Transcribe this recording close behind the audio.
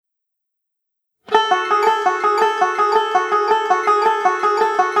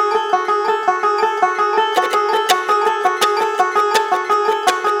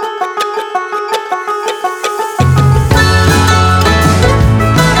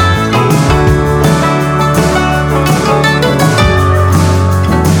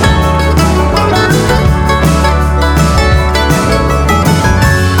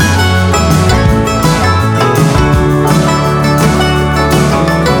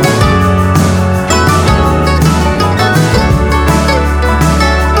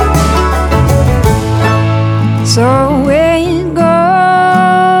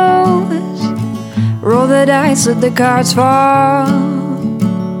nights that the cards fall.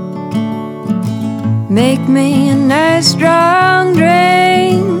 Make me a nice strong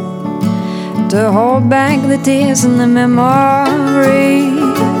drink to hold back the tears and the memories.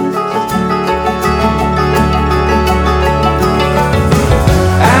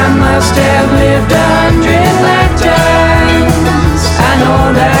 I must have lived 100 lifetimes. I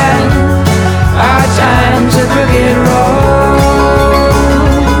know that our time's a crooked road,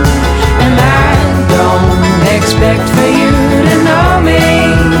 and I don't expect for you to know me,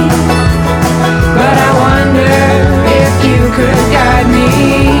 but I wonder if you could guide me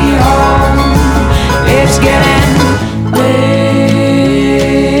home. It's getting late.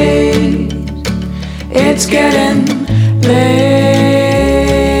 It's getting late.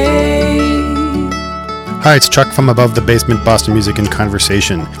 Hi, it's Chuck from Above the Basement, Boston Music and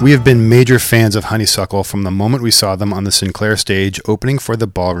Conversation. We have been major fans of Honeysuckle from the moment we saw them on the Sinclair stage opening for the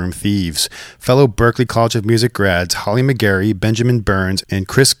Ballroom Thieves. Fellow Berklee College of Music grads Holly McGarry, Benjamin Burns, and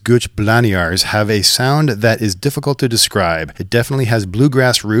Chris Gooch Blaniars have a sound that is difficult to describe. It definitely has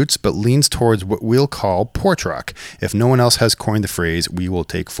bluegrass roots, but leans towards what we'll call porch rock. If no one else has coined the phrase, we will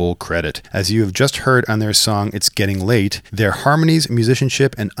take full credit. As you have just heard on their song It's Getting Late, their harmonies,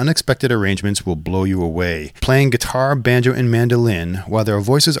 musicianship, and unexpected arrangements will blow you away. Playing guitar, banjo, and mandolin, while their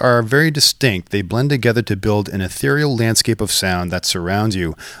voices are very distinct, they blend together to build an ethereal landscape of sound that surrounds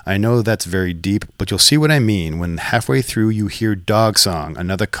you. I know that's very deep, but you'll see what I mean when halfway through you hear Dog Song,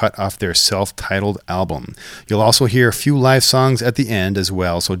 another cut off their self-titled album. You'll also hear a few live songs at the end as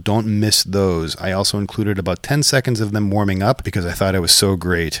well, so don't miss those. I also included about 10 seconds of them warming up because I thought it was so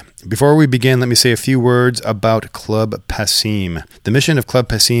great. Before we begin, let me say a few words about Club Passim. The mission of Club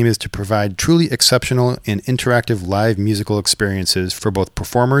Passim is to provide truly exceptional and interactive live musical experiences for both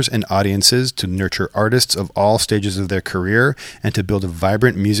performers and audiences, to nurture artists of all stages of their career, and to build a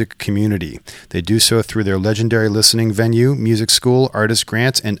vibrant music community. They do so through their legendary listening venue, music school, artist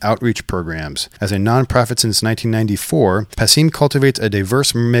grants, and outreach programs. As a nonprofit since 1994, Passim cultivates a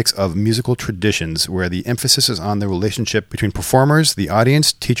diverse mix of musical traditions where the emphasis is on the relationship between performers, the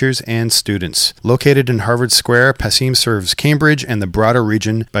audience, teachers, and students. Located in Harvard Square, Passim serves Cambridge and the broader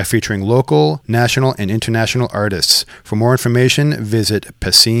region by featuring local, national, and international artists. For more information, visit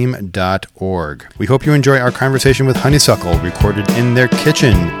passim.org. We hope you enjoy our conversation with Honeysuckle, recorded in their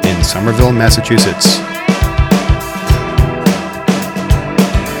kitchen in Somerville, Massachusetts.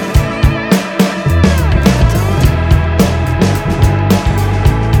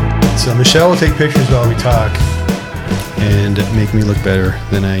 So Michelle will take pictures while we talk and make me look better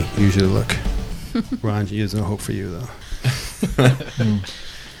than I usually look. Ron, there's no hope for you, though.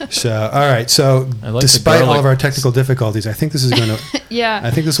 So, all right. So, despite all of our technical difficulties, I think this is going to... Yeah.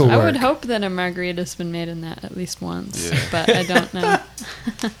 I think this will work. I would hope that a margarita's been made in that at least once, but I don't know.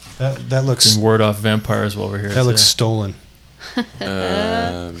 that looks... And ward off vampires while we're here. That looks stolen.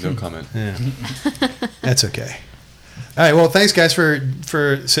 No comment. Yeah. That's okay. All right. Well, thanks, guys, for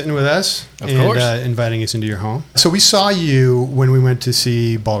sitting with us and inviting us into your home. So we saw you when we went to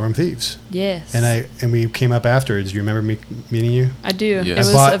see Ballroom Thieves. Yes. And we came up afterwards. Do you remember me meeting you? I do. Yes.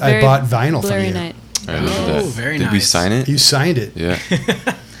 It was a very I bought vinyl from you. night. All right, look at that. Very Did nice. we sign it? You signed it. Yeah.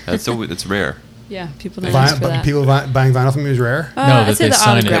 That's rare. Yeah, people don't ask for that. People buying vinyl from you is rare? No, I'd that say they the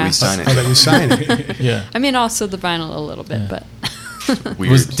sign it. autograph. We sign it. Oh, that you signed it. Yeah. I mean, also the vinyl a little bit, but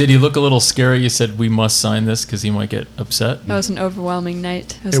Weird. Did he look a little scary? You said we must sign this because he might get upset. that was an overwhelming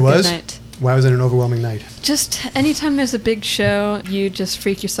night. It was It a was? good night. Why was it an overwhelming night? Just anytime there's a big show, you just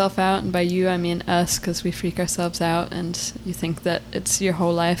freak yourself out. And by you, I mean us, because we freak ourselves out. And you think that it's your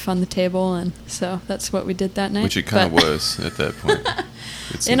whole life on the table. And so that's what we did that night. Which it kind of was at that point.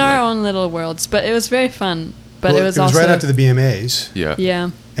 In our own little worlds. But it was very fun. But Well, it was also... right after the BMAs. Yeah.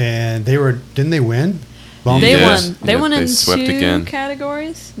 Yeah. And didn't they win? They Yes. won. They Yeah, won they in swept 2 again.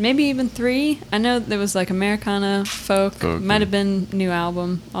 categories, maybe even 3. I know there was like Americana, folk, might have been new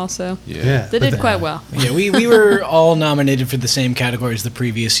album also. Yeah. They did quite well. Yeah, we were all nominated for the same categories the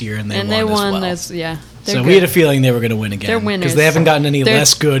previous year, and they won as well. Yeah. So we had a feeling they were going to win again. They're winners. Because they haven't gotten any They're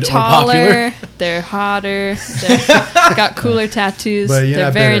less good taller, or popular. They're hotter. They got cooler tattoos. But you're They're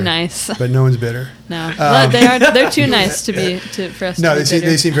not very bitter. nice. But no one's bitter. No, they're too nice for us. No, to be bitter.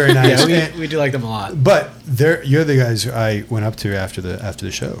 they seem very nice. Yeah, we do like them a lot. But you're the guys who I went up to after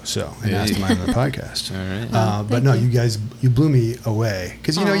the show, so and asked them on the podcast. All right. But no, you guys blew me away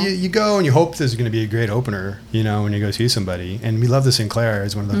because you go and you hope there's going to be a great opener, when you go see somebody. And we love the Sinclair.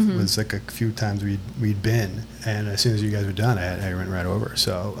 It's one of the was like a few times we'd been, and as soon as you guys were done, I went right over.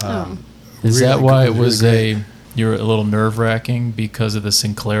 So is really that why cool. it was really a you were a little nerve-wracking because of the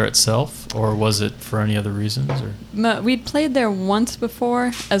Sinclair itself, or was it for any other reasons? Or? We'd played there once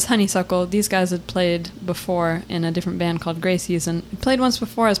before as Honeysuckle. These guys had played before in a different band called Grey Season. We played once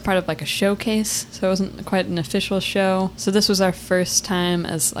before as part of like a showcase, so it wasn't quite an official show. So this was our first time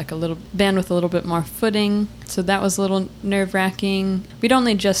as like a little band with a little bit more footing. So that was a little nerve-wracking. We'd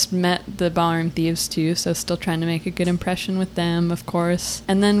only just met the Ballroom Thieves too, so still trying to make a good impression with them, of course.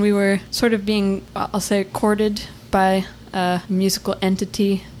 And then we were sort of being, I'll say, courted by a musical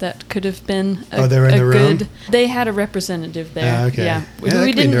entity that could have been they were in the room? They had a representative there. Okay. Yeah, that we could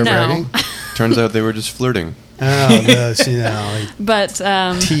be didn't know. nerve-wracking. Turns out they were just flirting. Oh, those, like But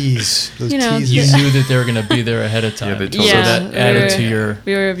tease. Those you know, teases. You knew that they were going to be there ahead of time. Yeah, they told so us. that added to your...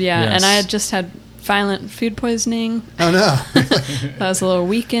 Yeah, and I Yes. had just had violent food poisoning. Oh, no. That was a little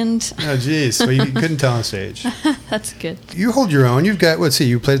weakened. Oh, geez. Well, you couldn't tell on stage. That's good. You hold your own. You've got,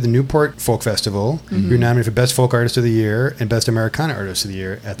 you played at the Newport Folk Festival. Mm-hmm. You're nominated for Best Folk Artist of the Year and Best Americana Artist of the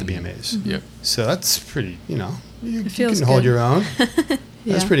Year at the Mm-hmm. BMAs. Yep. So that's pretty, you It feels can hold good. your own.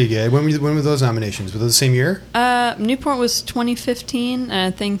 Yeah. That's pretty good. When were those nominations? Were those the same year? Newport was 2015,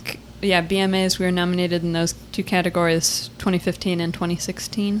 and I think, BMAs, we were nominated in those two categories, 2015 and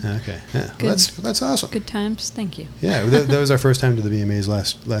 2016. Okay. Yeah. Well, Good. that's awesome. Good times. Thank you. Yeah, that was our first time to the BMAs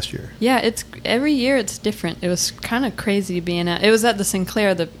last year. Yeah, it's every year it's different. It was kind of crazy being at. It was at the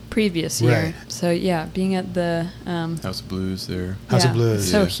Sinclair the previous year. Right. So yeah, being at the House of Blues there. House of Blues.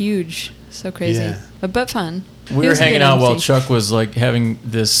 So Yeah. huge, so crazy, Yeah. but fun. We It were was a hanging good out while MC. Chuck was like having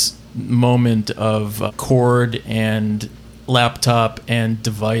this moment of chord and laptop and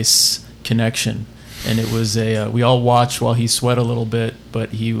device connection, and it was we all watched while he sweat a little bit, but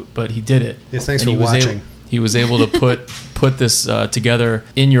he did it. Yes, thanks And for he was watching. He was able to put this together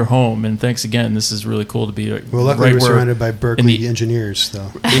in your home, and thanks again. This is really cool to be Well, luckily right we're where- surrounded by in Berkeley the- engineers,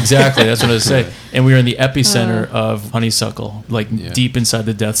 though. Exactly, that's what I was saying. And we were in the epicenter of Honeysuckle, like Yeah. deep inside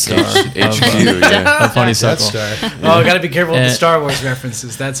the Death Star HQ, yeah. of Death Honeysuckle. Star. Oh, got to be careful with the And- Star Wars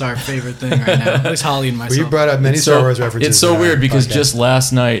references. That's our favorite thing right now. At least Holly and myself. Well, you brought up many It's Star Wars references. It's so in our weird because podcast. just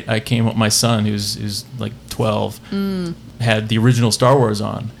last night I came up. My son, who's like 12, had the original Star Wars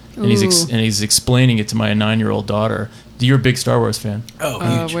on, and he's explaining it to my 9-year-old daughter. You're a big Star Wars fan, Oh,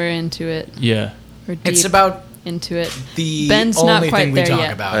 Oh, huge. we're into it. yeah? We're deep It's about into it. the Ben's only not quite thing we there talk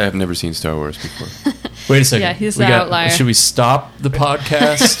yet. about. I have never seen Star Wars before. Wait a second. Yeah, he's We the outlier. Should we stop the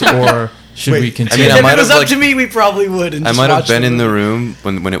podcast or should Wait, we I continue? mean, I if might it was have, up like- to me, we probably would. And I just might have watch been in the movie. room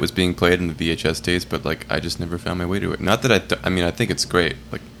when it was being played in the VHS days, but like I just never found my way to it. Not that I mean, I think it's great.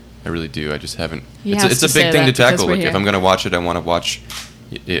 Like I really do. I just haven't. He It's has a to say big thing that to tackle. because we're Like if here. I'm gonna watch it, I want to watch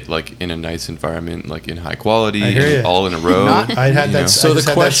it like in a nice environment, like in high quality, I hear and ya. all in a row. I had you that. know? So I the just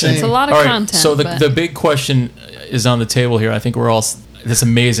had that question, same- It's a lot of all right, content, So but- the big question is on the table here. I think we're all. That's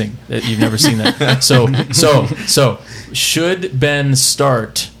amazing that you've never seen that. So should Ben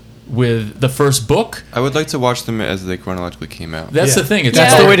start with the first book? I would like to watch them as they chronologically came out. That's Yeah. the thing. It's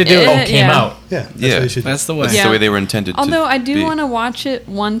That's the way to do it. Oh, came Yeah. out. Yeah, that's Yeah. what you should. That's the way. That's Yeah. the way they were intended to Although I do be. want to watch it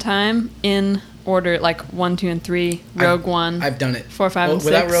one time in order, like 1, 2, and 3, Rogue One. I've done it. 4, 5, and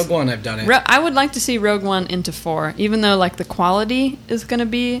Without 6. Rogue One, I've done it. I would like to see Rogue One into 4, even though like the quality is going to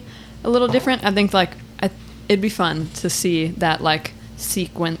be a little different. I think like it'd be fun to see that like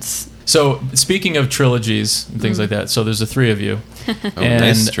sequence. So speaking of trilogies and things like that, so there's the three of you. Oh,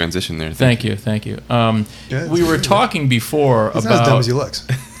 nice transition there. Thank you. Yeah, We were talking before He's not as dumb about as he looks.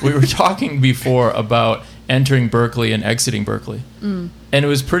 we were talking before about entering Berkeley and exiting Berkeley. And it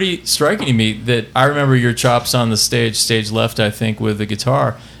was pretty striking to me that I remember your chops on the stage left, I think, with the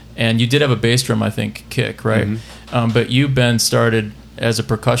guitar. And you did have a bass drum, I think, kick, right? But you, Ben, started as a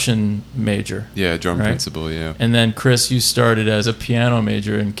percussion major. Yeah, drum Right. principal, yeah. And then, Chris, you started as a piano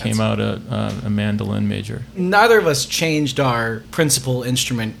major and came out a mandolin major. Neither of us changed our principal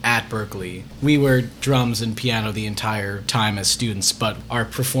instrument at Berkeley. We were drums and piano the entire time as students, but our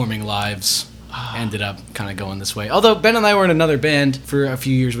performing lives ended up kind of going this way. Although Ben and I were in another band for a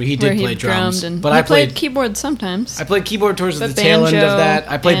few years where he where did he play drums, drummed and but he I played keyboard sometimes. I played keyboard towards But the tail end of banjo that.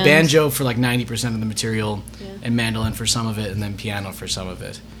 I played and- banjo for like 90% of the material, and mandolin for some of it, and then piano for some of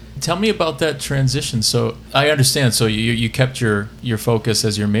it. Tell me about that transition. So I understand. So you kept your focus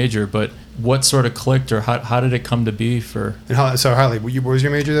as your major, but what sort of clicked, or how did it come to be for? And so Harley, what was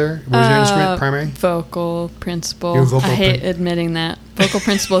your major there? What was your instrument primary? Vocal principal. Your vocal I hate admitting that. Vocal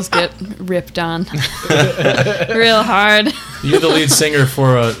principals get ripped on real hard. You're the lead singer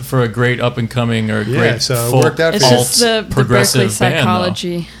for a great up and coming or Yeah, great so it folk worked out for It's you. alt just the progressive Berkeley band, though.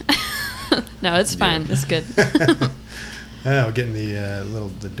 psychology. No, it's fine. It's good. Oh, getting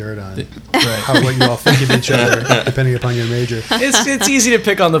the dirt on Right. what you all think of each other, depending upon your major. It's easy to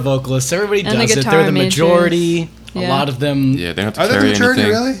pick on the vocalists. Everybody And the does it. guitar They're the majors. majority. Yeah. A lot of them. Yeah, they don't have Are to they the carry majority,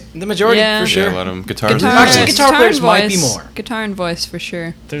 anything. really? The majority, Yeah. for sure. Yeah, a lot of them. Guitar. Actually, guitar players and might be voice. more. Guitar and voice for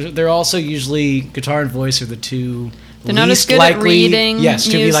sure. They're also usually guitar and voice are the two They're not as least good likely, at reading yes,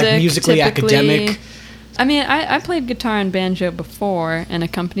 to be like music, musically typically. academic. I mean, I played guitar and banjo before and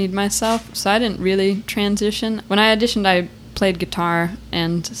accompanied myself, so I didn't really transition. When I auditioned, I played guitar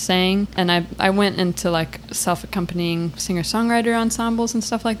and sang, and I went into like self-accompanying singer-songwriter ensembles and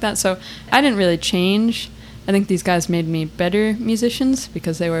stuff like that, so I didn't really change. I think these guys made me better musicians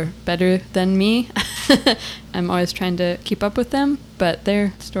because they were better than me. I'm always trying to keep up with them, but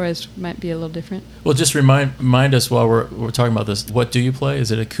their stories might be a little different. Well, just remind us while we're talking about this. What do you play? Is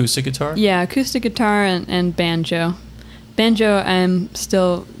it acoustic guitar? Yeah, acoustic guitar and banjo. Banjo I'm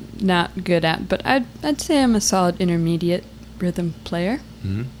still not good at, but I'd say I'm a solid intermediate rhythm player.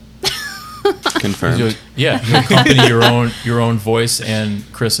 Confirmed. You accompany your own voice and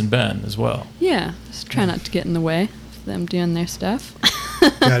Chris and Ben as well. Yeah, just try not to get in the way of them doing their stuff.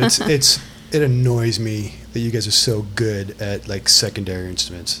 God, it annoys me that you guys are so good at like secondary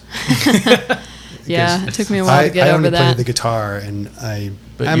instruments. Yeah, it took me a while to get I over only play that. the guitar, and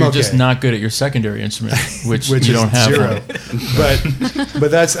But I'm you're okay. just not good at your secondary instrument, which Which you is don't have. zero. one.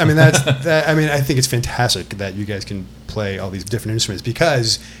 but that's I mean I think it's fantastic that you guys can play all these different instruments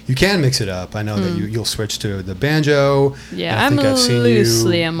because you can mix it up. I know that you'll switch to the banjo. Yeah, I think I've seen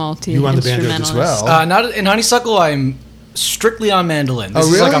loosely a multi. You on the banjo as well. Not in Honeysuckle. I'm strictly on mandolin. This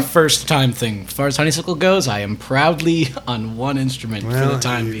Oh, is like really? a first time thing. As far as Honeysuckle goes, I am proudly on one instrument for the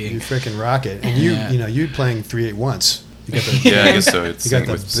time you, being. you freaking rock it, and Yeah. you playing 3/8 once. You got the Yeah, I guess so. It's you got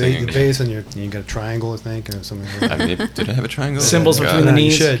with the singing. bass, and you got a triangle, I think, or something. Like I that. mean, did I have a triangle? Symbols God. between the Yeah, you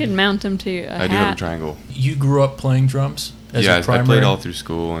knees. should. You could mount them to a I hat. do have a triangle. You grew up playing drums as Yeah, a I primary. played all through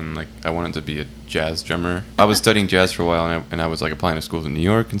school, and like I wanted to be a jazz drummer. I was studying jazz for a while, and I was like applying to schools in New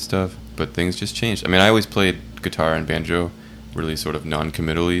York and stuff. But things just changed. I mean, I always played guitar and banjo, really sort of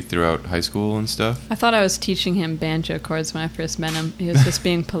non-committally throughout high school and stuff. I thought I was teaching him banjo chords when I first met him. He was just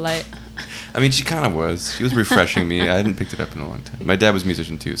being polite. I mean, she kind of was. She was refreshing me. I hadn't picked it up in a long time. My dad was a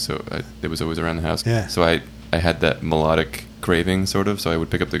musician too, so it was always around the house. Yeah. So I had that melodic craving, sort of, so I would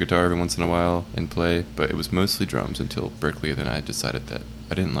pick up the guitar every once in a while and play, but it was mostly drums until Berkeley. Then I decided that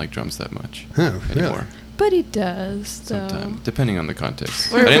I didn't like drums that much Oh, really? anymore. But he does, though. Sometimes, depending on the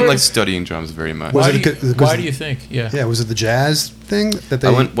context. Where- I didn't where- like studying drums very much. Was Why, it do you, because- why do you think? Yeah. Yeah, was it the jazz thing that they?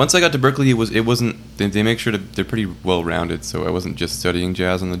 Once I got to Berkeley, it wasn't. They make sure they're pretty well rounded, so I wasn't just studying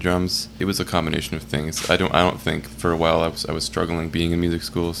jazz on the drums. It was a combination of things. I don't think for a while I was struggling being in music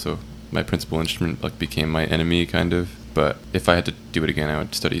school, so my principal instrument like became my enemy kind of. But if I had to do it again, I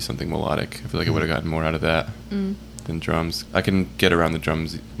would study something melodic. I feel like I would have gotten more out of that than drums. I can get around the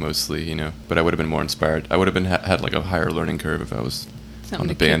drums mostly, but I would have been more inspired. I would have been had like a higher learning curve if I was Something on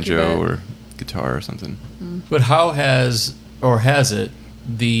the to kick your banjo butt. or guitar or something. But how has it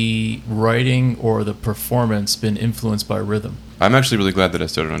the writing or the performance been influenced by rhythm? I'm actually really glad that I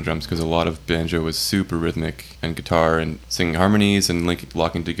started on drums because a lot of banjo was super rhythmic, and guitar and singing harmonies and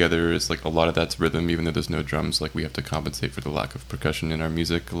locking together is like a lot of that's rhythm, even though there's no drums. Like we have to compensate for the lack of percussion in our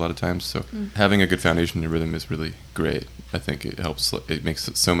music a lot of times. So having a good foundation in rhythm is really great. I think it helps. It makes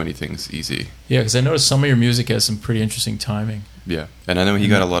so many things easy. Yeah, because I noticed some of your music has some pretty interesting timing. Yeah, and I know he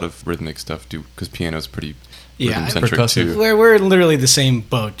got a lot of rhythmic stuff too because piano's pretty Yeah, rhythm-centric percussive. too. We're literally the same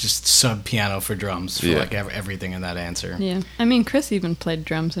boat, just sub piano for drums for Yeah. like everything in that answer. Yeah. I mean, Chris even played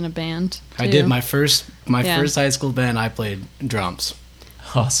drums in a band. I too. did my first Yeah. high school band. I played drums.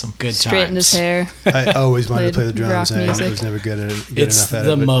 Awesome. Good Straightened times. his hair. I always wanted to play the Played drums, rock and I music. was never good It's enough at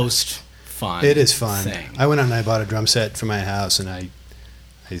the it. but most fun. It is fun. Thing. I went out and I bought a drum set for my house, and I'm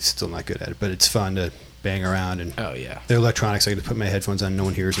still not good at it, but it's fun to bang around and. Oh yeah. They're electronics. I get to put my headphones on. No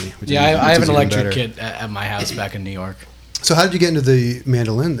one hears me. Which Yeah, is, I have which an is even electric better. kit at my house back in New York. So how did you get into the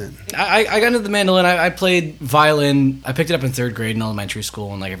mandolin then? I got into the mandolin. I played violin. I picked it up in third grade in elementary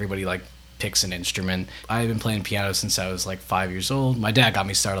school, and like everybody like picks an instrument. I've been playing piano since I was like 5 years old. My dad got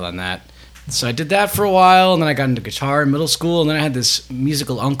me started on that. So I did that for a while, and then I got into guitar in middle school, and then I had this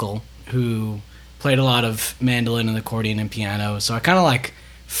musical uncle who played a lot of mandolin and accordion and piano. So I kind of like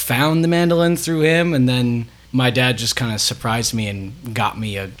found the mandolin through him, and then my dad just kind of surprised me and got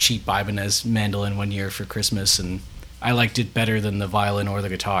me a cheap Ibanez mandolin one year for Christmas, and I liked it better than the violin or the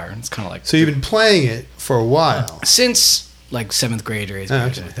guitar. It's kind of like So you've been playing it for a while. since like 7th grade or 8th grade. Oh, or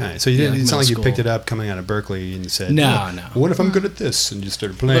okay. something like All that. right. So you didn't. Yeah, It's not like you middle picked school. it up coming out of Berkeley and you said, No, "Oh, no. What if I'm good at this?" And just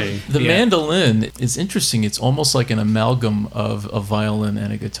started playing. The Yeah. mandolin is interesting. It's almost like an amalgam of a violin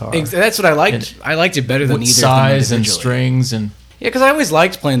and a guitar. That's what I liked. I liked it better than With either size of them and individually. strings and Yeah, because I always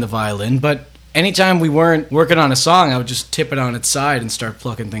liked playing the violin, but anytime we weren't working on a song, I would just tip it on its side and start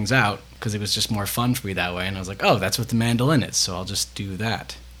plucking things out because it was just more fun for me that way. And I was like, oh, that's what the mandolin is, so I'll just do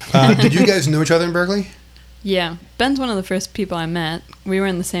that. Did you guys know each other in Berkeley? Yeah, Ben's one of the first people I met. We were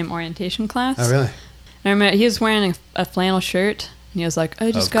in the same orientation class. Oh, really? I remember he was wearing a flannel shirt, and he was like,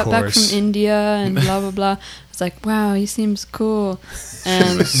 "I just Of got back course. from India," and blah blah blah. I was like, "Wow, he seems cool,"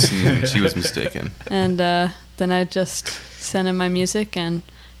 and She was mistaken. and then I just sent him my music and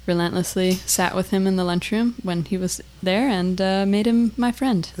relentlessly sat with him in the lunchroom when he was there and made him my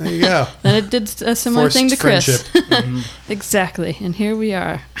friend. There you go. Then it did a similar Forced thing to Chris. friendship. Exactly, and here we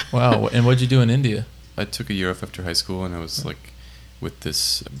are. wow. And what'd you do in India? I took a year off after high school, and I was like with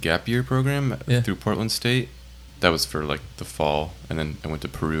this gap year program Yeah. through Portland State. That was for like the fall, and then I went to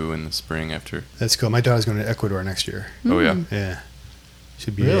Peru in the spring after. That's cool. My daughter's going to Ecuador next year. Oh yeah, Yeah.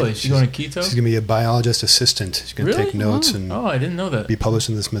 Should be Really? She's going to Quito? She's going to be a biologist assistant. She's going to Really? take notes and Oh, I didn't know that. be published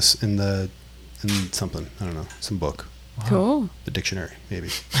in in something. I don't know, some book, Cool. the dictionary maybe.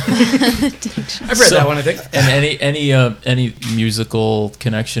 I've read So- that one, I think. And any musical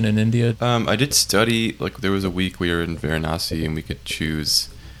connection in India? I did study. Like there was a week we were in Varanasi, and we could choose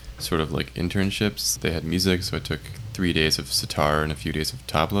sort of like internships. They had music, so I took 3 days of sitar and a few days of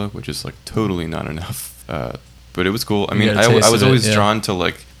tabla, which is like totally not enough. But it was cool. I You mean, got a taste I was of it, always yeah. drawn to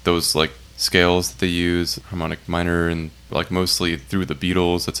like those like scales that they use, harmonic minor, and like mostly through the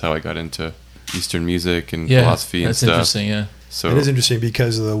Beatles. That's how I got into Eastern music and Yeah, philosophy and that's stuff. interesting. Yeah. So It is interesting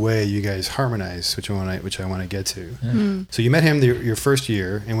because of the way you guys harmonize, which I want to get to. So you met him your first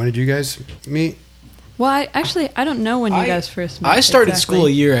year, and when did you guys meet? Well, I don't know when you guys first met. I started exactly. school a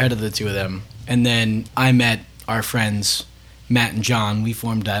year ahead of the two of them, and then I met our friends Matt and John. We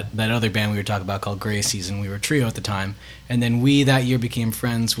formed that other band we were talking about called Gray Season. We were a trio at the time, and then we that year became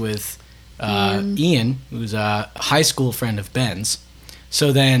friends with Ian, who's a high school friend of Ben's.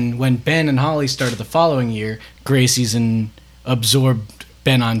 So then when Ben and Holly started the following year, Gray Season absorbed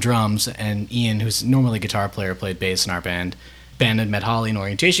Ben on drums, and Ian, who's normally a guitar player, played bass in our band. Ben had met Holly in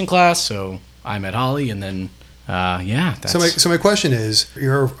orientation class, so I met Holly, and then that's... So my question is,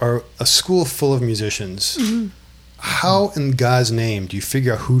 you're a school full of musicians. How in God's name do you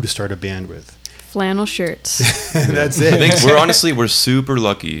figure out who to start a band with? Flannel shirts. That's I it. think we're super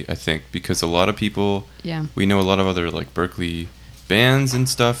lucky. I think because a lot of people, Yeah. we know a lot of other like Berkeley bands and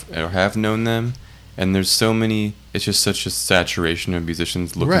stuff, or have known them, and there's so many. It's just such a saturation of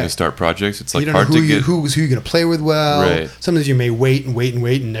musicians looking Right. to start projects. It's like you don't know hard who to you, get. who you're going to play with well. Right. Sometimes you may wait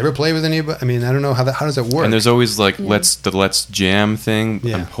and never play with anybody. I mean, I don't know how does that work? And there's always like Yeah. let's jam thing.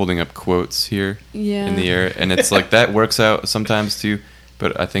 Yeah. I'm holding up quotes here Yeah. in the air, and it's like that works out sometimes too.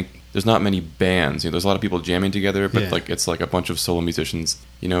 But I think there's not many bands. There's a lot of people jamming together, but Yeah. like it's like a bunch of solo musicians.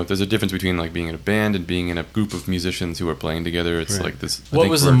 There's a difference between like being in a band and being in a group of musicians who are playing together. It's Right. like this. I What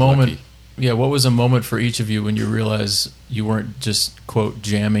think was the we're moment? lucky. Yeah, what was a moment for each of you when you realized you weren't just quote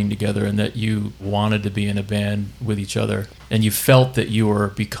jamming together and that you wanted to be in a band with each other and you felt that you were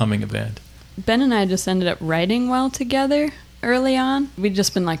becoming a band? Ben and I just ended up writing well together early on. We'd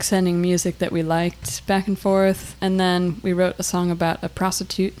just been like sending music that we liked back and forth, and then we wrote a song about a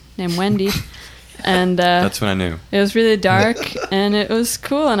prostitute named Wendy, and That's when I knew. it was really dark and it was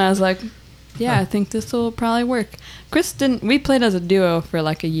cool, and I was like, yeah, I think this will probably work. We played as a duo for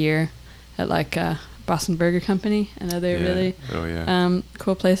like a year at like Boston Burger Company and other Yeah. really Oh yeah.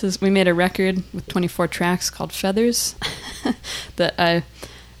 cool places. We made a record with 24 tracks called Feathers that I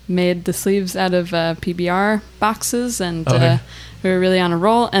made the sleeves out of PBR boxes, and Okay. we were really on a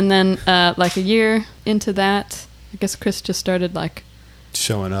roll. And then like a year into that, I guess Chris just started like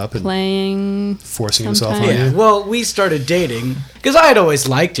showing up and playing forcing himself on sometime. Yeah, you. well, we started dating because I had always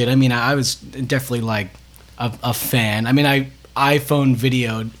liked it. I mean, I was definitely like a fan. I mean, I iPhone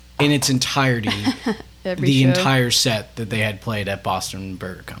videoed in its entirety Every the show. entire set that they had played at Boston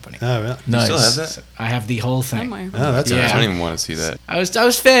Burger Company. Oh, really? Nice. You still have that? I have the whole thing. Somewhere. Oh, that's Yeah. I don't even want to see that. I was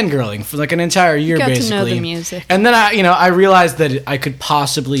fangirling for like an entire year, got to know basically. the music. And then I realized that I could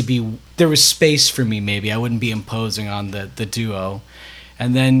possibly be, there was space for me. Maybe I wouldn't be imposing on the duo.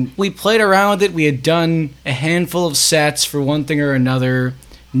 And then we played around with it. We had done a handful of sets for one thing or another,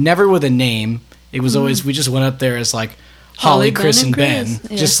 never with a name. It was always, we just went up there as like Holly, Ben, Chris, and and Ben.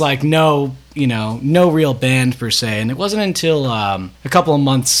 Chris. Yeah. Just like no real band per se. And it wasn't until a couple of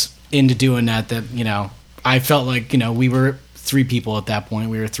months into doing that, I felt like, we were 3 people at that point.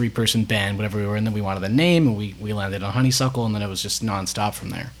 We were a 3-person band, whatever we were, and then we wanted a name, and we landed on Honeysuckle, and then it was just nonstop from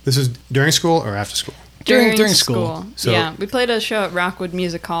there. This is during school or after school? During school. So- yeah, we played a show at Rockwood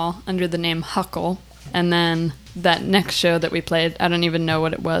Music Hall under the name Huckle, and then that next show that we played, I don't even know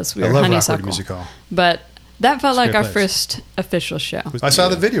what it was. We I were love Honeysuckle, Rockwood Music Hall. but that felt It's a like great our place. first official show. I saw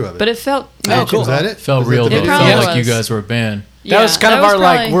the video of it. But it felt Oh, magical. cool. Was that it? Felt Was that real the though. It It video? probably felt like you was. guys were a band. That was kind of our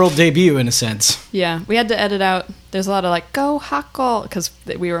probably- world debut in a sense. Yeah, we had to edit out. There's a lot of like "Go Huckle" because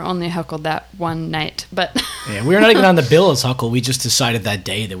we were only Huckled that one night. But Yeah, we were not even on the bill as Huckle. We just decided that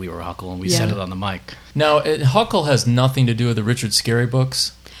day that we were Huckle, and we said Yeah. it on the mic. Now, Huckle has nothing to do with the Richard Scarry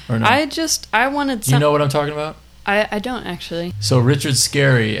books, or no? I wanted some. You know what I'm talking about? I don't actually. So Richard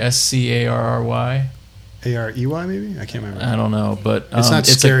Scarry, Scarry. AREY maybe? I can't remember. I don't know, but It's not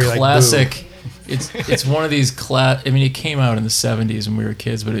it's scary a like classic. It's one of these I mean, it came out in the '70s when we were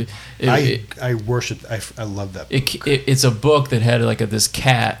kids, but I worship. I love that. it's a book that had like this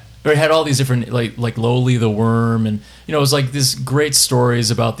cat, or it had all these different like Lowly the Worm, and it was like these great stories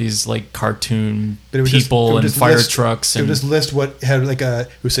about these like cartoon But it would people it would and fire list- trucks. It And would just list what had like it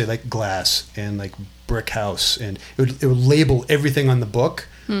would say like glass and like brick house, and it would label everything on the book,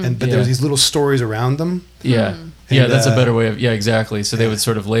 but there Yeah. was these little stories around them. yeah. And, Yeah, that's a better way of exactly. So they would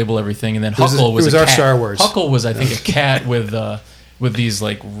sort of label everything, and then was Huckle was it was a our cat. Star Wars. Huckle was, I think, a cat with these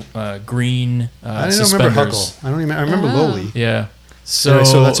like green I don't suspenders. remember Huckle. I don't even. I remember Oh. Lowly. Yeah. So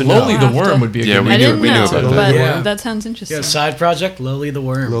that's a no. Lowly the I'll have Worm to- would be a Yeah, good we I name. didn't knew know, about but that. Yeah. that sounds interesting. Yeah, side project, Lowly the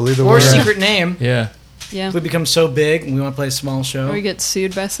Worm. Lowly the or Worm. secret name. Yeah. Yeah. If we become so big and we want to play a small show. Or we get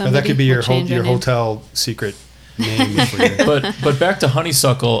sued by Or somebody. that could be we'll your change our name. hotel secret name. For you. But back to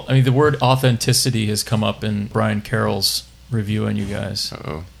Honeysuckle. I mean, the word authenticity has come up in Brian Carroll's review on you guys.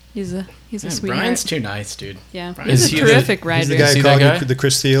 Uh-oh. He's a Man, sweetheart. Brian's too nice, dude. Yeah, Brian. he's Is a he the- terrific He's writer. the guy See called that guy? the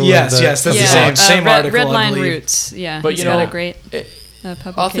Chris Thiel. Yes, of the, yes, that's the yeah, same article, Red I Line believe. Roots. Yeah, But he's you got know, a great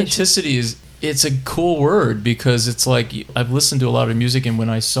publication. Authenticity it's a cool word because it's like I've listened to a lot of music, and when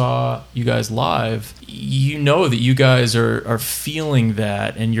I saw you guys live, you know that you guys are feeling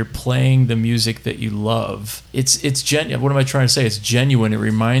that, and you're playing the music that you love. It's genuine. What am I trying to say? It's genuine. It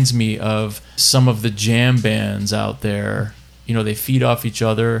reminds me of some of the jam bands out there. You know, they feed off each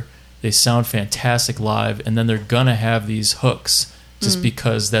other. They sound fantastic live, and then they're gonna have these hooks. Just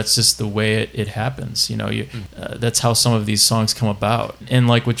because that's just the way it happens, you know. That's how some of these songs come about, and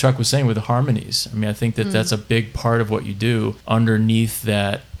like what Chuck was saying with the harmonies. I mean, I think that's a big part of what you do. Underneath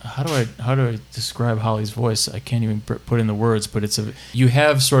that, how do I describe Holly's voice? I can't even put in the words, but you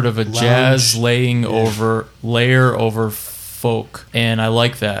have sort of a jazz layer over folk, and I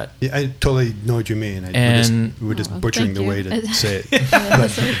like that. Yeah, I totally know what you mean. We're just butchering the way to say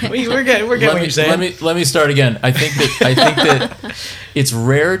it. We're getting what you're saying. Let me start again. I think that it's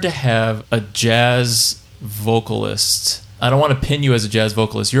rare to have a jazz vocalist. I don't want to pin you as a jazz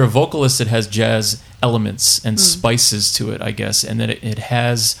vocalist. You're a vocalist that has jazz elements and spices to it, I guess, and that it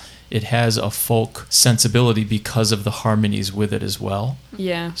has a folk sensibility because of the harmonies with it as well.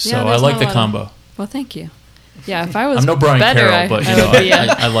 Yeah. So yeah, I there's like not the a lot combo. Well, thank you. Yeah, if I was I'm no Brian better, Carroll, but you I know, would be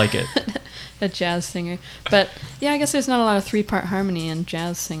I like it. a jazz singer. But yeah, I guess there's not a lot of 3-part harmony in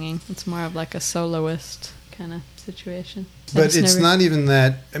jazz singing. It's more of like a soloist kind of situation. I But just it's never- not even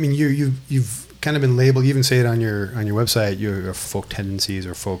that. I mean, you've kind of been labeled. You even say it on your website. Your folk tendencies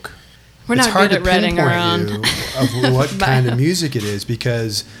or folk. We're it's not hard good to at writing pinpoint around. you of what kind of music it is,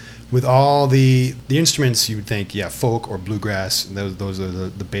 because with all the instruments, you would think, yeah, folk or bluegrass. Those are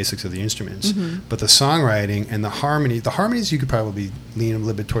the basics of the instruments. Mm-hmm. But the songwriting and the harmonies, you could probably lean a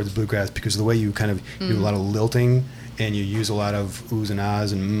little bit towards bluegrass because of the way you kind of do a lot of lilting, and you use a lot of oohs and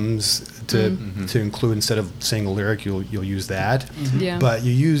ahs and ums to include, instead of saying a lyric, you'll use that. Yeah. But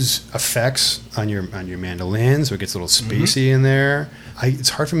you use effects on your mandolin, so it gets a little spacey in there. It's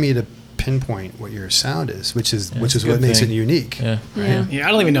hard for me to pinpoint what your sound is, which is it's a what good makes thing. it unique. Yeah. Yeah. Yeah,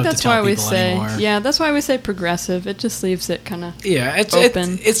 I don't even know what That's to tell why we people say, anymore. yeah, that's why we say progressive. It just leaves it kind of Yeah,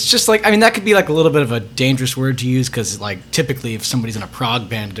 open. it's just like, I mean, that could be like a little bit of a dangerous word to use because, like, typically if somebody's in a prog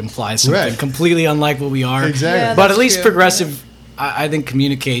band, it implies something Right. completely unlike what we are. Exactly. Yeah, But that's at least true. progressive, I think,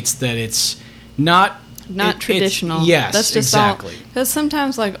 communicates that it's not not it's- traditional. Yes, that's just exactly. Because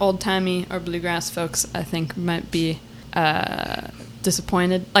sometimes like old timey or bluegrass folks, I think might be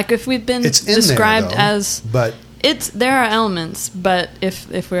disappointed. Like if we've been It's in described there, though, as but there are elements, but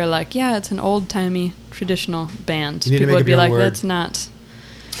if we're like, yeah, it's an old timey traditional band, You need to people make would up be your own like, word. that's not.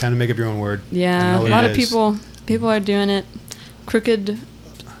 kind of make up your own word. Yeah, I know a what lot it of is. people are doing it. Crooked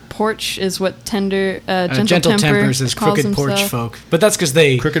porch is what gentle, Gentle Tempers Temper is calls Crooked Porch himself. Folk. But that's because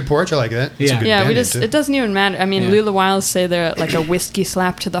they... Crooked Porch, I like that. It's a Yeah. good Yeah, band we name, just, too. it doesn't even matter. I mean, Yeah. Lula Wiles say they're like a whiskey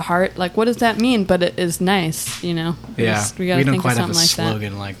slap to the heart. Like, what does that mean? But it is nice, you know? We Yeah, just- we gotta don't think quite of have a something like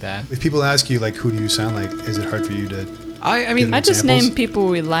slogan like that. If people ask you, like, who do you sound like, is it hard for you to... I mean, that. I just Examples? name people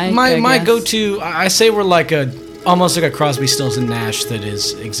we like. my guess. go-to, I say we're like almost like a Crosby, Stills and Nash that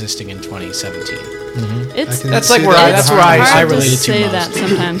is existing in 2017. It's I can That's see like where that I- with that's the where I- harmonies. I hard related to to say most. that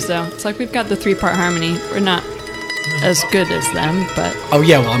sometimes, though. It's like we've got the 3-part harmony. We're not as good as them, but Oh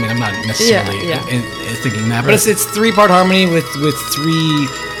yeah, well I mean I'm not necessarily Yeah, yeah. thinking that, but it's 3-part harmony with 3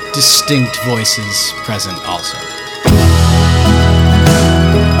 distinct voices present also.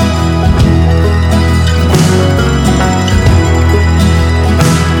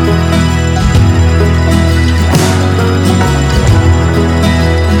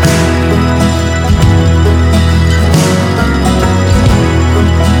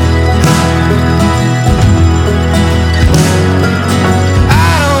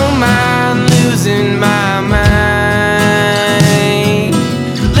 I don't mind losing my mind.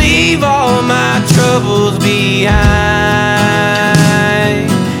 Leave all my troubles behind.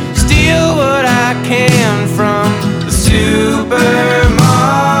 Steal what I can from the supermarket.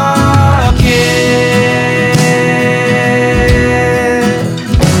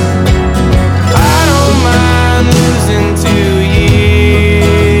 I don't mind losing 2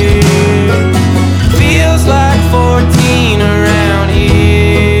 years. Feels like 14 around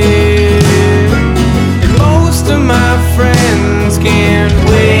here. And most of my friends can't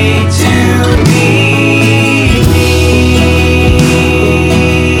wait to meet me.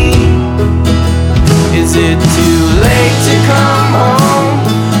 Is it too late to come home?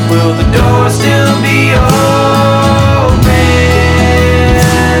 Will the door still be open?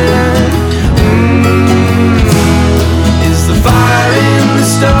 Is the fire in the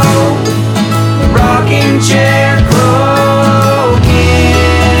stove? Rocking chair croaking.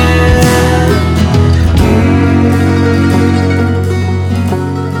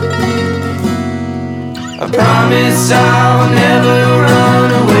 I promise I'll never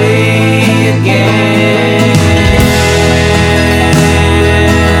run away again.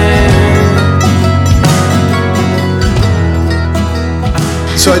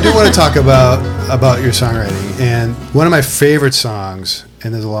 So I do want to talk about your songwriting, and one of my favorite songs,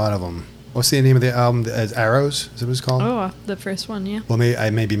 and there's a lot of them. What's the name of the album? Arrows? Is that what it's called? oh, the first one, yeah. Well,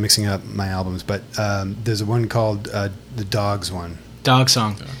 I may be mixing up my albums, but there's one called the Dogs one, Dog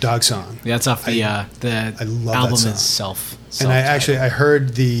Song. Dog Song. Yeah, that's off the love that album song. itself. And I heard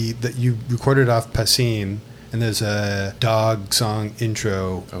that you recorded off Passim, and there's a Dog Song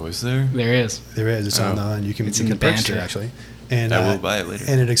intro. Oh, is there? There is. There is. It's on Oh. the and you can It's you in can the purchase it banter. actually. And I will buy it later.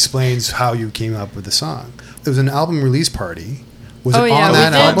 And it explains how you came up with the song. It was an album release party. Was oh it yeah, on we that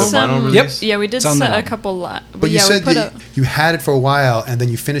did album? some. Vinyl Yep. release? Yeah, we did It's on that a album. couple. But you yeah, said we put that you had it for a while, and then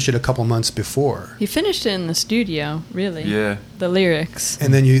you finished it a couple months before, He finished it in the studio, really. Yeah. The lyrics.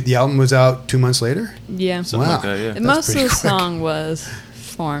 and then the album was out 2 months later. Yeah. Something Wow. like that, yeah. That's Most of pretty the quick. song was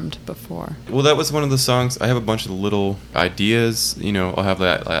formed before. Well, that was one of the songs. I have a bunch of little ideas. You know, I'll have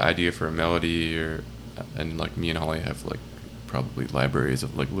that idea for a melody, and like me and Holly have like probably libraries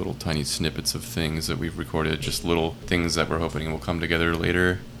of like little tiny snippets of things that we've recorded, just little things that we're hoping will come together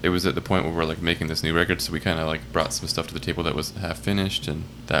later. It was at the point where we're like making this new record, so we kind of like brought some stuff to the table that was half finished, and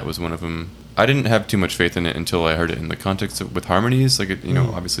that was one of them. I didn't have too much faith in it until I heard it in the context with harmonies. Like, it,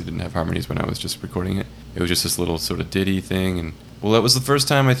 obviously didn't have harmonies when I was just recording it. It was just this little sort of ditty thing, and well, that was the first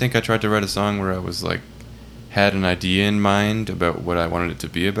time I think I tried to write a song where I was like, had an idea in mind about what I wanted it to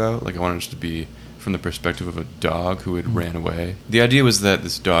be about. Like, I wanted it to be from the perspective of a dog who had ran away. The idea was that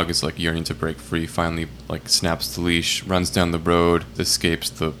this dog is like yearning to break free, finally like snaps the leash, runs down the road, escapes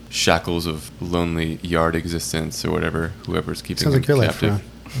the shackles of lonely yard existence or whatever, whoever's keeping Sounds him like your life, captive. Ron.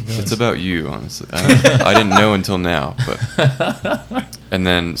 It's about you, honestly. I didn't know until now, but and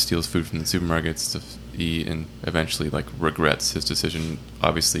then steals food from the supermarkets to eat, and eventually like regrets his decision.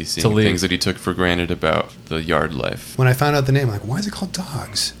 Obviously, To seeing leave. things that he took for granted about the yard life. When I found out the name, I'm like, why is it called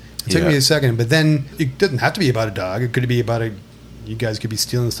Dogs? It took Yeah. me a second, but then it doesn't have to be about a dog. It could be about you guys could be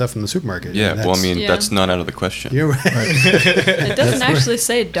stealing stuff from the supermarket. Yeah, and well, I that's- mean, Yeah. that's not out of the question. You're right. It doesn't actually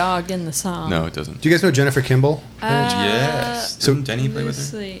say dog in the song. No, it doesn't. Do you guys know Jennifer Kimball? Yes. So- Didn't Denny play with her?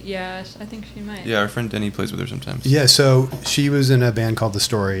 loosely, yeah, I think she might. Yeah, our friend Denny plays with her sometimes. Yeah, so she was in a band called The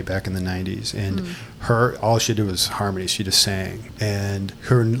Story back in the 90s, and all she did was harmonies. She just sang. And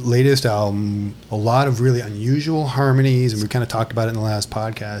her latest album, a lot of really unusual harmonies, and we kind of talked about it in the last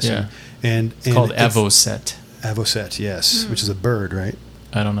podcast. Yeah. And It's called Evoset. Evoset, yes, which is a bird, right?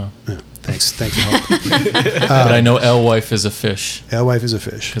 I don't know. Yeah, thanks for help. But I know alewife is a fish Alewife is a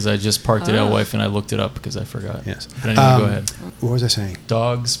fish. because I just parked at alewife and I looked it up because I forgot. Yes. But anyway, go ahead. What was I saying?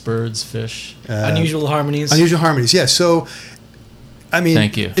 Dogs, birds, fish. Unusual harmonies. Unusual harmonies. Yeah. So, I mean,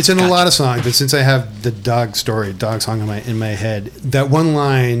 Thank you. It's in a lot of songs, but since I have the dog song in my head, that one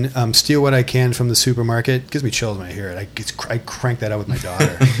line, "Steal what I can from the supermarket," gives me chills when I hear it. I crank that out with my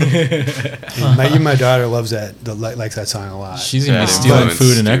daughter. And my daughter loves that, likes that song a lot. She's going to be Bad stealing influence,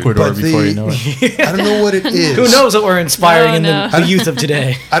 food in dude. Ecuador But before you know it. I don't know what it is. Who knows what we're inspiring in No, the youth of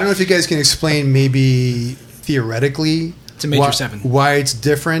today? I don't know if you guys can explain, maybe theoretically, It's a major 7. why it's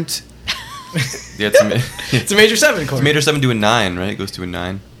different. Yeah, It's a major 7 chord. it's major 7 to a 9, right? It goes to a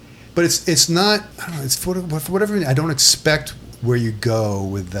 9. But it's not. I don't know. It's for whatever reason, I don't expect where you go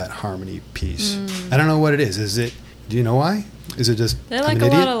with that harmony piece. I don't know what it is. Is it? Do you know why? Is it just? They I'm like an a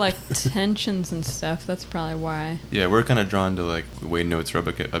idiot? lot of like tensions and stuff. That's probably why. Yeah, we're kind of drawn to like the way notes rub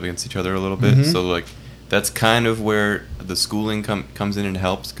against each other a little bit. Mhm. So like that's kind of where the schooling comes in and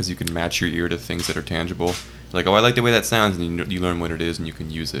helps because you can match your ear to things that are tangible. Like, oh, I like the way that sounds, and you learn what it is, and you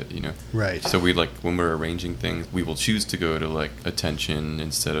can use it, you know. Right. So we like when we're arranging things, we will choose to go to like a tension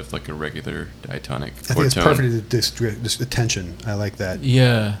instead of like a regular diatonic I think or it's tone. perfect. This attention. I like that.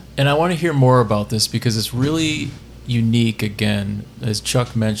 Yeah, and I want to hear more about this because it's really unique. Again, as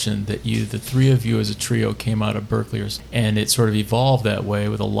Chuck mentioned, that the three of you as a trio came out of Berkeley, and it sort of evolved that way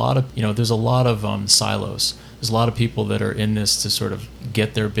with a lot of, there's a lot of silos. There's a lot of people that are in this to sort of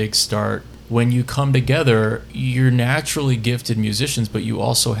get their big start. When you come together, you're naturally gifted musicians, but you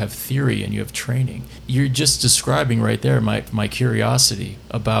also have theory and you have training. You're just describing right there my curiosity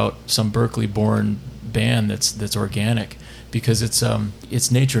about some Berkeley-born band that's organic, because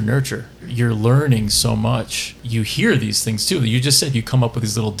it's nature nurture. You're learning so much. You hear these things too. You just said you come up with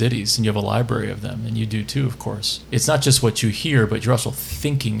these little ditties, and you have a library of them, and you do too, of course. It's not just what you hear, but you're also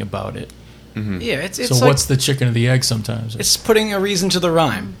thinking about it. Mm-hmm. Yeah, it's So like, what's the chicken or the egg sometimes? it's putting a reason to the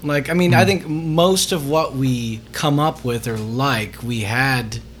rhyme. Like, I mean, I think most of what we come up with or like, we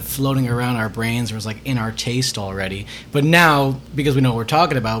had floating around our brains or was like in our taste already. But now, because we know what we're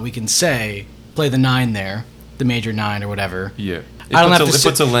talking about, we can say, play the 9 there, the major 9 or whatever. Yeah. It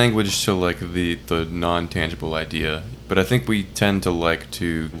puts a language to like the non-tangible idea. But I think we tend to like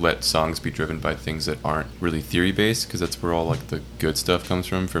to let songs be driven by things that aren't really theory-based, because that's where all like the good stuff comes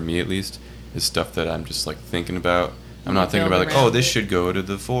from, for me at least, is stuff that I'm just like thinking about. I'm not thinking about like, oh, this should go to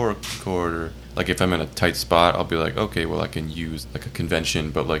the 4 chord, or like if I'm in a tight spot, I'll be like, okay, well I can use like a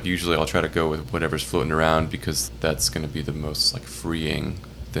convention, but like usually I'll try to go with whatever's floating around because that's going to be the most like freeing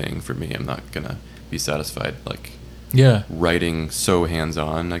thing for me. I'm not going to be satisfied like writing so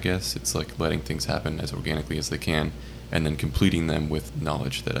hands-on, I guess. It's like letting things happen as organically as they can and then completing them with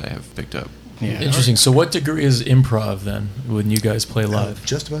knowledge that I have picked up. Yeah. Interesting. So what degree is improv then when you guys play live?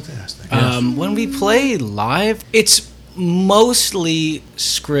 Just about to ask that. When we play live, it's mostly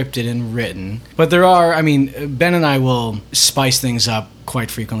scripted and written. But there are, I mean, Ben and I will spice things up quite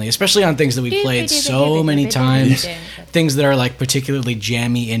frequently, especially on things that we've played so many times. Things that are like particularly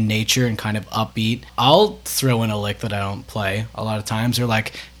jammy in nature and kind of upbeat. I'll throw in a lick that I don't play a lot of times. Or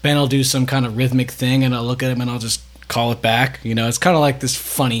like Ben will do some kind of rhythmic thing and I'll look at him and I'll just call it back. It's kind of like this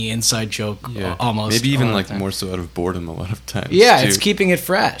funny inside joke, almost. Maybe even like more so out of boredom a lot of times. Yeah, too. it's keeping it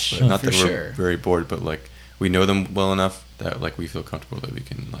fresh. But not for that sure. we're very bored, but like we know them well enough that like we feel comfortable that we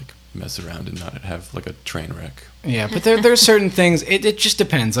can like mess around and not have like a train wreck. Yeah, but there are certain things. It just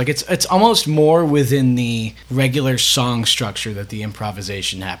depends. Like it's almost more within the regular song structure that the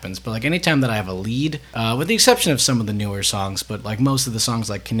improvisation happens. But like anytime that I have a lead, with the exception of some of the newer songs, but like most of the songs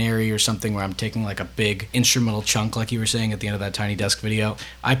like Canary or something where I'm taking like a big instrumental chunk, like you were saying at the end of that Tiny Desk video,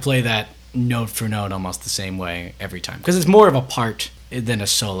 I play that note for note almost the same way every time because it's more of a part than a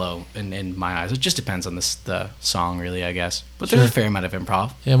solo in my eyes. It just depends on the song, really, I guess. But there's a fair amount of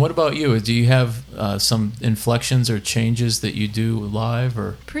improv. Yeah, and what about you? Do you have some inflections or changes that you do live,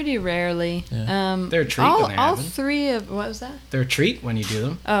 or Pretty rarely. Yeah. They're a treat all, when they all happen. 3 of what was that? They're a treat when you do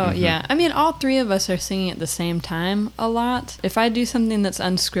them. Oh yeah, I mean all 3 of us are singing at the same time a lot. If I do something that's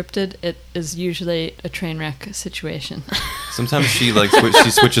unscripted, it is usually a train wreck situation. Sometimes she like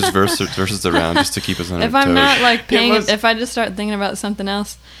she switches verses around just to keep us on If our I'm toes. not like paying, most- if I just start thinking about something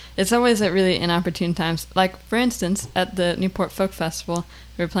else, it's always at really inopportune times. Like for instance, at the Newport Folk Festival,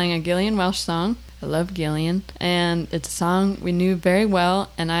 we were playing a Gillian Welsh song. I love Gillian, and it's a song we knew very well.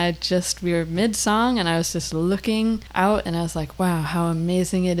 And we were mid-song, and I was just looking out, and I was like, "Wow, how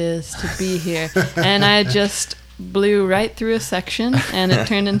amazing it is to be here!" And I just blew right through a section, and it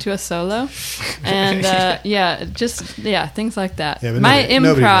turned into a solo. And things like that. Yeah, but My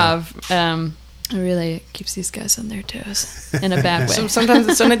nobody improv It really keeps these guys on their toes in a bad way. So sometimes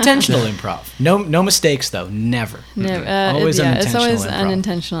it's unintentional improv. No mistakes though. Never. No, Always it's unintentional always improv.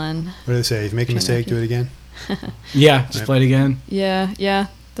 unintentional. And What do they say? If you make a mistake, do it again. Yeah, just play it again. yeah,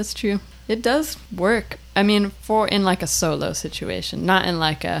 that's true. It does work. I mean, in like a solo situation, not in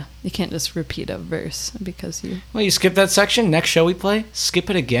like you can't just repeat a verse because you. Well, you skip that section. Next show we play, skip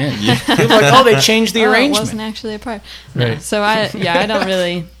it again. People are like, oh, they changed the It arrangement. wasn't actually a part. No, Right. so I don't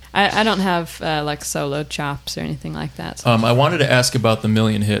really. I don't have like solo chops or anything like that. So. I wanted to ask about the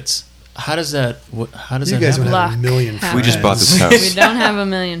million hits. How does that? How does You that guys happen? would have a Luck million happens. friends. We just bought this house. We don't have a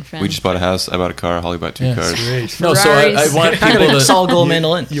million friends. We just bought a house. I bought a car. Holly bought 2 Yeah. cars. Great. No, so I want I got people a to. Saul Gold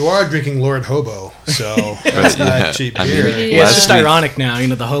mandolin. You are drinking Lord Hobo, so that's yeah. not cheap I mean, beer. Yeah, It's last just week- ironic now. You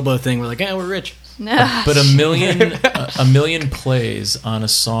know, the hobo thing. We're like, we're rich. No. But a million plays on a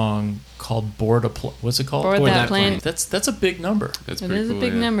song called "Board a What's it called? Board Board that That plane. Plane. That's a big number. That's It pretty is cool, a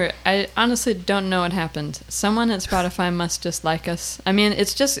big yeah. number. I honestly don't know what happened. Someone at Spotify must just like us. I mean,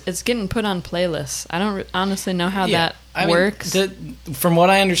 it's getting put on playlists. I don't honestly know how that I mean, works. from what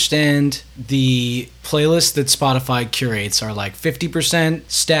I understand, the playlists that Spotify curates are like 50%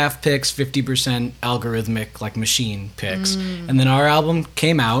 staff picks, 50% algorithmic, like machine picks. And then our album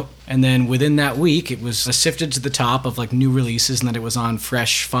came out, and then within that week, it was sifted to the top of like new releases, and then it was on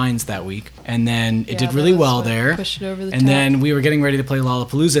Fresh Finds that week. And then it Yeah, did really that's well what there. pushed it over the And top. then we were getting ready to play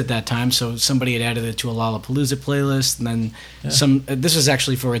Lollapalooza at that time, so somebody had added it to a Lollapalooza playlist, and then this was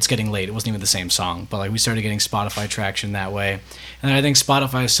actually for It's Getting Late. It wasn't even the same song, but like we started getting Spotify traction that way. And I think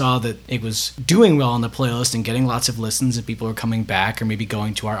Spotify saw that it was doing well on the playlist and getting lots of listens, and people were coming back or maybe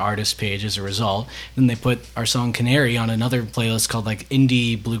going to our artist page as a result. Then they put our song Canary on another playlist called like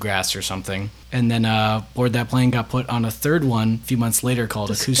Indie Bluegrass or something. And then Board That Plane got put on a third one a few months later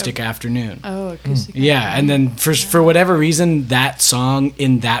called Acoustic Afternoon. Oh, acoustic. Yeah, and then for whatever reason, that song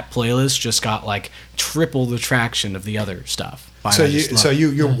in that playlist just got like triple the traction of the other stuff. So I just love it.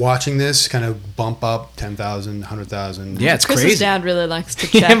 you're watching this kind of bump up 10,000, 100,000. Yeah, it's Chris's crazy. dad really likes to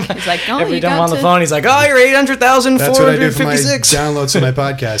check. He's like, oh, Every you time I'm got on the to- phone, he's like, "Oh, you're 800,000, That's what I do for my 456." downloads of my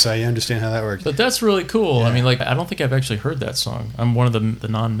podcast. I understand how that works. But that's really cool. Yeah. I mean, like, I don't think I've actually heard that song. I'm one of the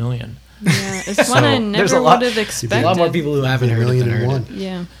non-million. Yeah, it's one I there's a never lot- would have A expected. lot more people who haven't A heard it million than and heard one. it.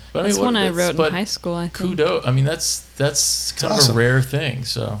 Yeah, But that's one I wrote but in high school. I think. Kudos. I mean, that's kind of awesome. a rare thing.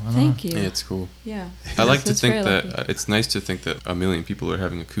 So I don't know. Thank you. Yeah, it's cool. Yeah. I like to That's think very that lucky. it's nice to think that a million people are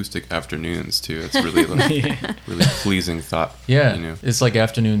having acoustic afternoons too. It's really really pleasing thought. Yeah, you know. it's like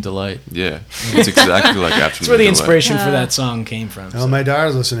afternoon delight. Yeah, it's exactly like afternoon. That's where the delight. inspiration for that song came from. Oh, my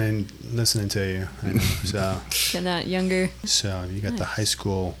daughter's listening to you. I know. Get that younger. So you got the high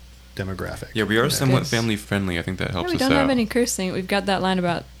school demographic. Yeah, we are somewhat Good. family friendly. I think that Yeah, helps we us don't out. have any cursing. We've got that line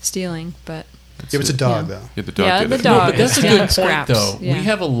about stealing, but Yeah, but it's a dog, Yeah. though. Yeah, the dog Yeah, did the it. dog. But that's a Yeah. good point, Scraps, though. yeah. We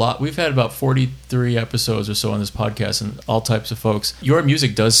have a lot. We've had about 43 episodes or so on this podcast, and all types of folks. Your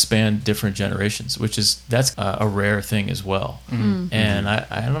music does span different generations, that's a rare thing as well. And I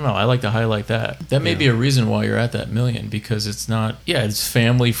don't know. I like to highlight that. That may be a reason why you're at that million, because it's not. Yeah, it's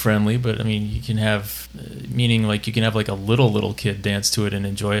family friendly, but I mean, you can have meaning like you can have like a little kid dance to it and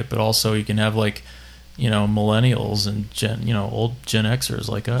enjoy it, but also you can have like, you know, millennials and old Gen Xers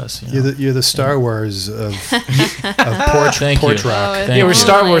like us. You know? You're the Star Wars of Thank porch you. rock. Thank Yeah, we're you.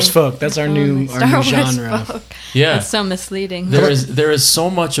 Star Wars folk. That's our new Star Wars genre. folk. Yeah. That's so misleading. There is so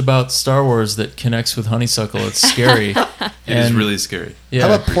much about Star Wars that connects with Honeysuckle. It's scary. It is really scary. Yeah.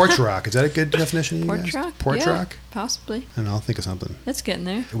 How about porch rock? Is that a good definition? You Porch guys? rock? Porch Yeah, rock. Possibly. And I'll think of something. It's getting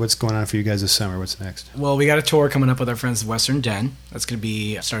there. What's going on for you guys this summer? What's next? Well, we got a tour coming up with our friends at Western Den. That's going to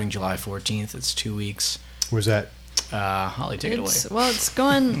be starting July 14th. It's 2 weeks. Where's that? Holly, take it away. It's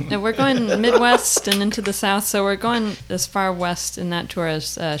going. We're going Midwest and into the South, so we're going as far west in that tour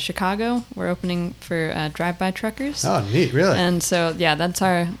as Chicago. We're opening for Drive-By Truckers. Oh, neat. Really? And so, yeah, that's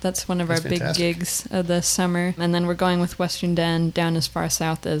one of That's our big fantastic. gigs of the summer. And then we're going with Western Den down as far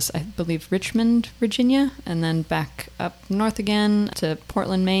south as, I believe, Richmond, Virginia, and then back up north again to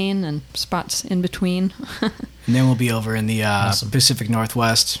Portland, Maine, and spots in between. And then we'll be over in the Awesome. Pacific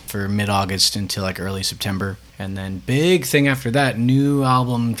Northwest for mid-August until like early September. And then big thing after that, new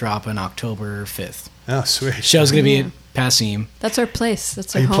album dropping October 5th. Oh, sweet. Show's going to be Yeah. at Passim. That's our place.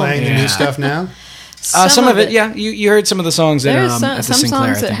 That's Are our you home. playing the Yeah. new stuff now? Some of it, yeah. You heard some of the songs at, There's at the some Sinclair,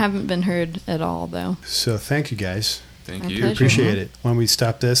 songs I that think. haven't been heard at all, though. So thank you guys. Thank My you. pleasure. Appreciate it. Why don't we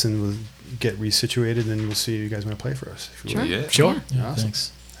stop this and we'll get resituated, and we'll see you guys want to play for us. If you Sure. would. Yeah. Sure. Yeah, Awesome.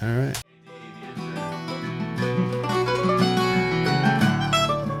 thanks. All right.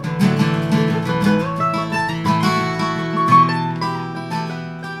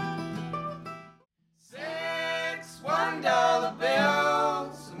 $1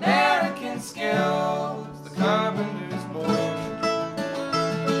 bills, American skills.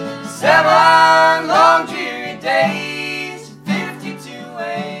 7 long dreary days, 52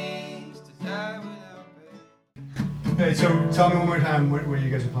 ways to die without pain. Hey, so tell me one more time where you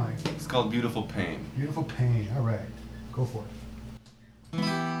guys are playing. It's called Beautiful Pain. Beautiful Pain. All right. Go for it.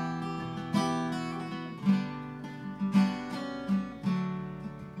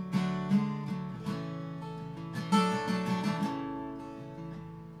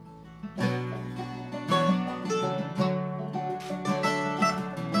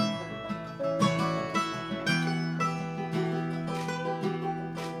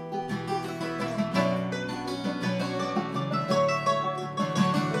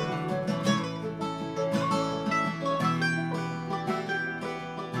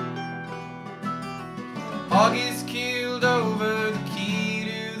 August keeled over the key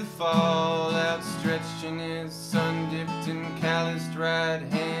to the fall, outstretching his sun-dipped and calloused right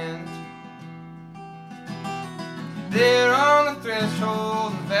hand. There on the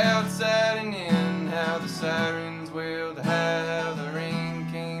threshold of outside and in, how the sirens wailed high, how the rain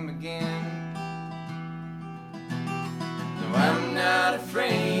came again. Though I'm not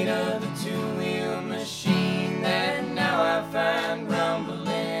afraid of the two-wheel machine that now I find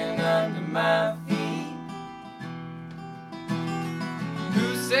rumbling under my feet.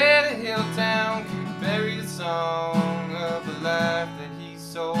 Who said a hill town could bury the song of the life that he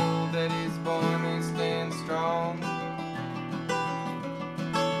sold, that his boy may stand strong?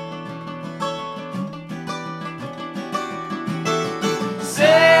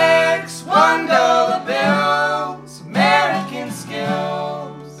 $6 $1 bills, American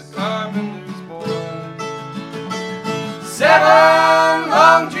skills, the carpenter's boy. 7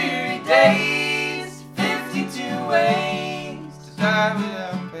 long dreary days, 52 ways to die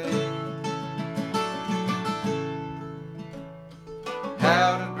without pay.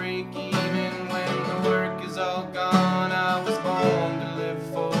 How to break even when the work is all gone. I was born to live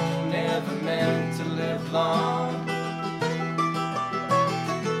full, never meant to live long.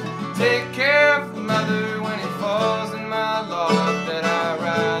 Take care of the mother when it falls in my lot, that I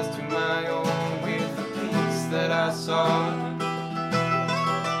rise to my own with the peace that I sought.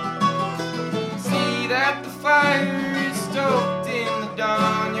 See that the fire is stoked in the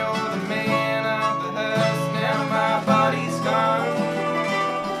dawn. You're the man of the house, now my body's gone.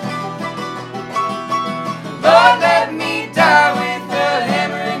 Lord, let me die with a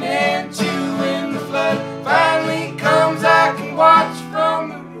hammer in hand too. When the flood finally comes, I can watch from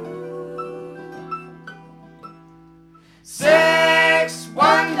the $6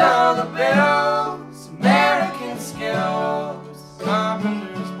 $1 bills, American skills,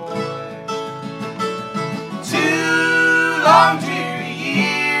 carpenter's boy. 2 long dreary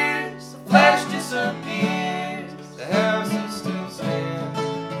years.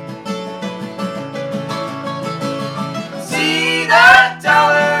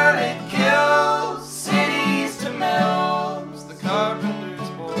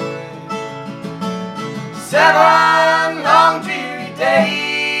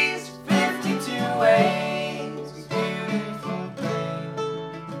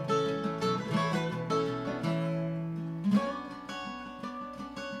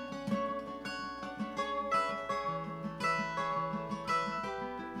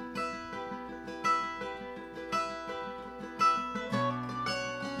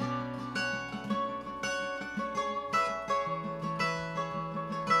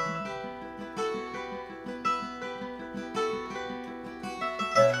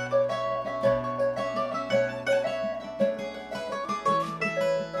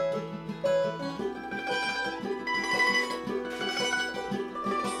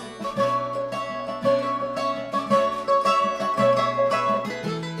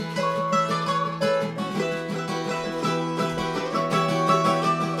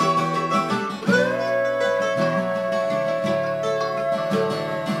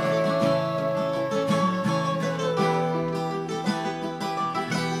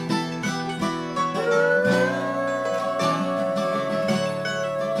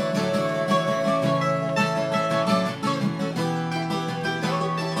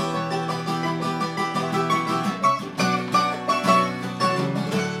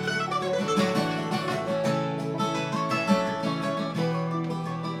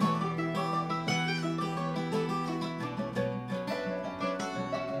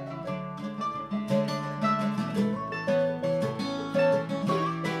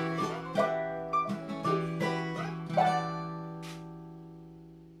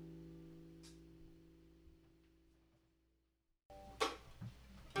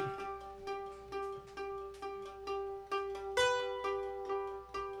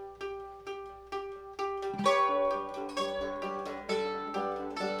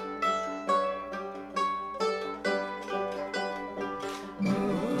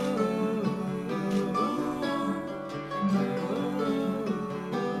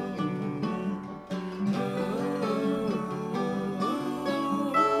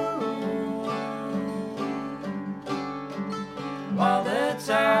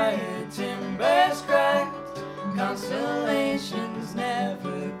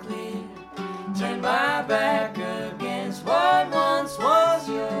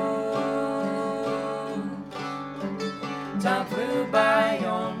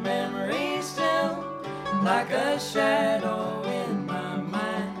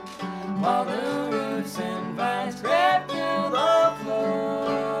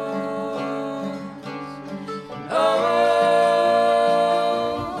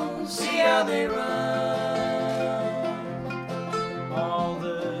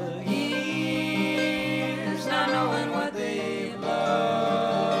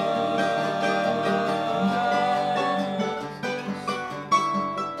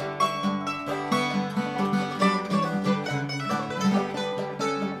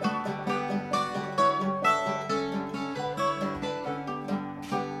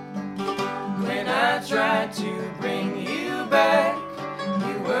 tried to bring you back.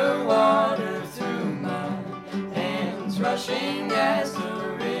 You were water through my hands, rushing as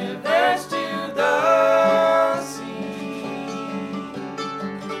the rivers to the sea.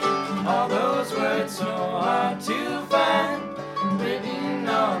 All those words so hard to find, written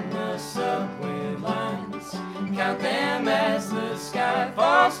on the subway lines. Count them as the sky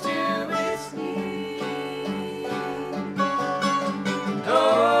falls to its knees.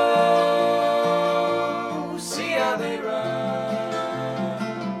 Oh, see how they run.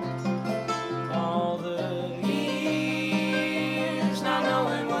 All the years not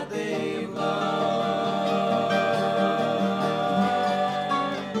knowing what they've lost.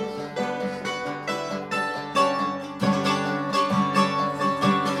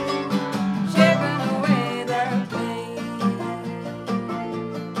 Chipping away their pain,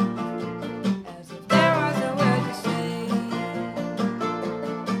 as if there was a word to say.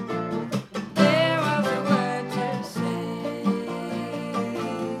 There was a word to say.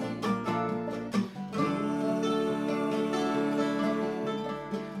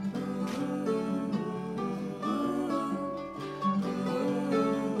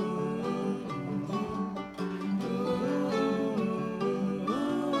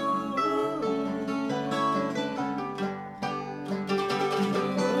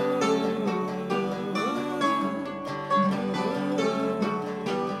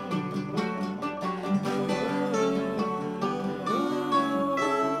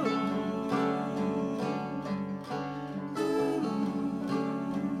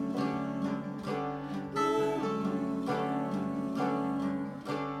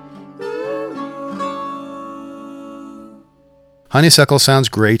 Honeysuckle sounds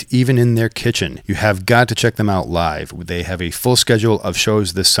great even in their kitchen. You have got to check them out live. They have a full schedule of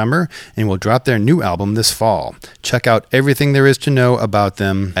shows this summer and will drop their new album this fall. Check out everything there is to know about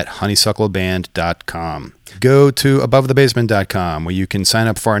them at honeysuckleband.com. Go to abovethebasement.com where you can sign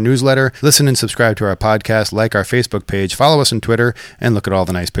up for our newsletter, listen and subscribe to our podcast, like our Facebook page, follow us on Twitter, and look at all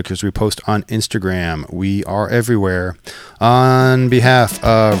the nice pictures we post on Instagram. We are everywhere. On behalf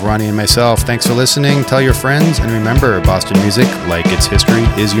of Ronnie and myself, thanks for listening. Tell your friends, and remember, Boston music, like its history,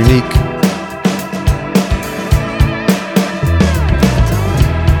 is unique.